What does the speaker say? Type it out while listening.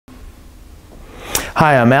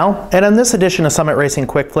Hi, I'm Al, and in this edition of Summit Racing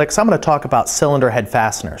Quick Flicks, I'm going to talk about cylinder head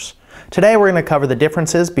fasteners. Today we're going to cover the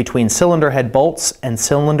differences between cylinder head bolts and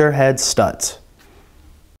cylinder head studs.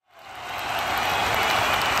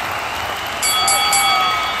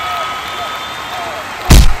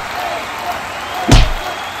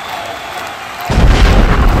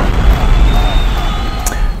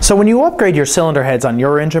 So when you upgrade your cylinder heads on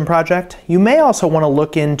your engine project, you may also want to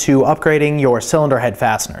look into upgrading your cylinder head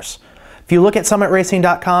fasteners. If you look at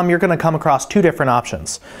summitracing.com, you're going to come across two different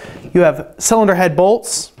options. You have cylinder head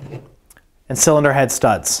bolts and cylinder head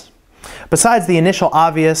studs. Besides the initial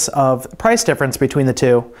obvious of price difference between the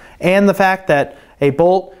two and the fact that a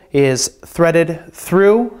bolt is threaded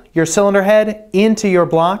through your cylinder head into your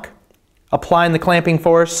block, applying the clamping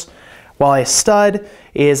force, while a stud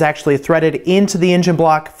is actually threaded into the engine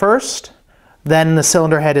block first, then the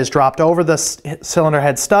cylinder head is dropped over the cylinder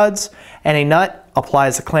head studs, and a nut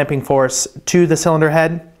applies a clamping force to the cylinder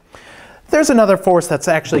head. There's another force that's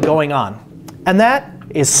actually going on, and that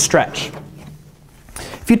is stretch.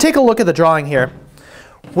 If you take a look at the drawing here,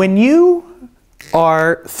 when you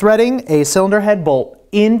are threading a cylinder head bolt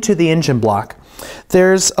into the engine block,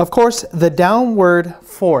 there's, of course, the downward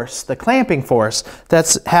force, the clamping force,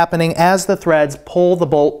 that's happening as the threads pull the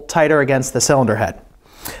bolt tighter against the cylinder head.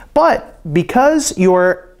 But because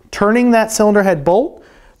you're turning that cylinder head bolt,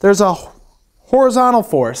 there's a horizontal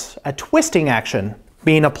force, a twisting action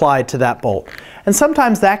being applied to that bolt. And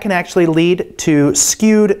sometimes that can actually lead to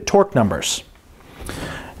skewed torque numbers.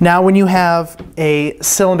 Now when you have a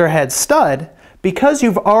cylinder head stud, because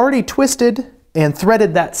you've already twisted and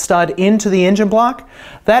threaded that stud into the engine block,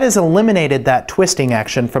 that has eliminated that twisting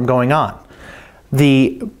action from going on.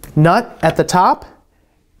 The nut at the top,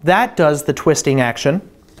 that does the twisting action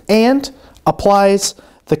and applies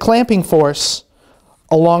the clamping force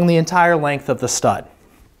along the entire length of the stud.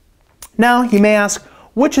 Now you may ask,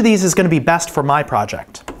 which of these is going to be best for my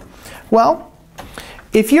project? Well,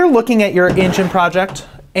 if you're looking at your engine project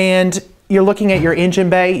and you're looking at your engine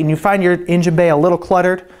bay and you find your engine bay a little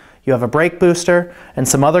cluttered, you have a brake booster and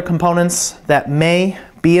some other components that may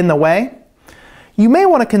be in the way, you may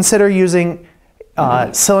want to consider using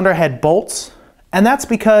cylinder head bolts, and that's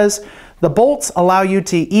because the bolts allow you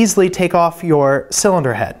to easily take off your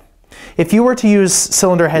cylinder head. If you were to use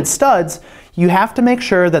cylinder head studs, you have to make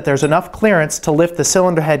sure that there's enough clearance to lift the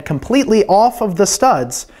cylinder head completely off of the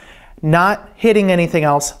studs, not hitting anything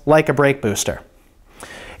else like a brake booster.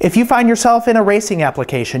 If you find yourself in a racing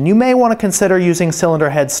application, you may want to consider using cylinder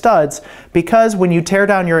head studs because when you tear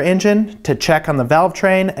down your engine to check on the valve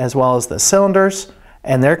train as well as the cylinders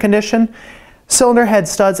and their condition, cylinder head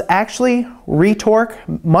studs actually retorque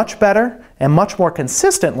much better and much more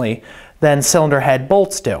consistently than cylinder head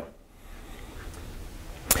bolts do.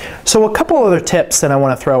 So a couple other tips that I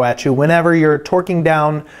want to throw at you whenever you're torquing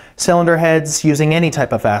down cylinder heads using any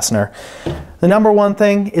type of fastener. The number one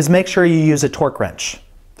thing is make sure you use a torque wrench.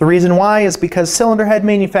 The reason why is because cylinder head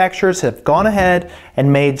manufacturers have gone ahead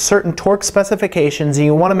and made certain torque specifications, and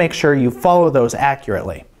you want to make sure you follow those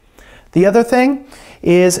accurately. The other thing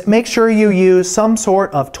is make sure you use some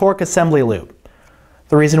sort of torque assembly lube.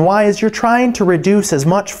 The reason why is you're trying to reduce as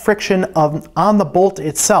much friction on the bolt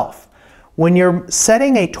itself. When you're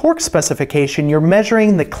setting a torque specification, you're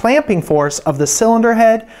measuring the clamping force of the cylinder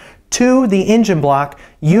head to the engine block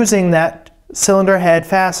using that cylinder head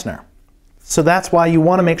fastener. So that's why you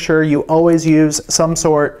want to make sure you always use some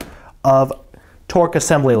sort of torque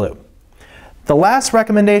assembly lube. The last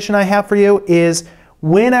recommendation I have for you is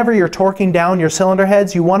whenever you're torquing down your cylinder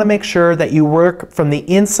heads, you want to make sure that you work from the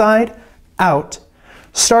inside out,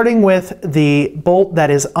 starting with the bolt that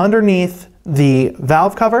is underneath the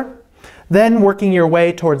valve cover, then working your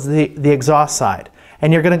way towards the exhaust side.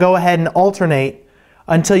 And you're going to go ahead and alternate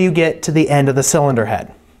until you get to the end of the cylinder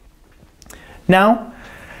head. Now,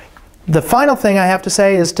 the final thing I have to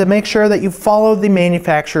say is to make sure that you follow the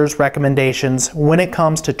manufacturer's recommendations when it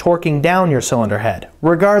comes to torquing down your cylinder head,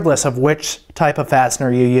 regardless of which type of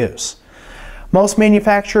fastener you use. Most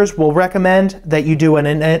manufacturers will recommend that you do an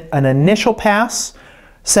initial pass,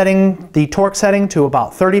 setting the torque setting to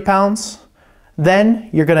about 30 pounds. Then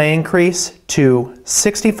you're going to increase to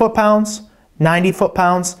 60 foot-pounds, 90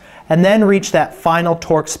 foot-pounds, and then reach that final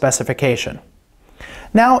torque specification.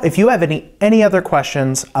 Now, if you have any other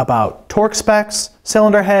questions about torque specs,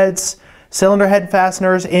 cylinder heads, cylinder head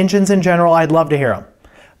fasteners, engines in general, I'd love to hear them.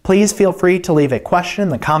 Please feel free to leave a question in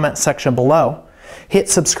the comment section below. Hit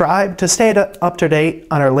subscribe to stay up to date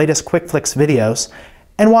on our latest Quick Flicks videos,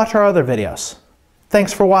 and watch our other videos.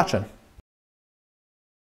 Thanks for watching.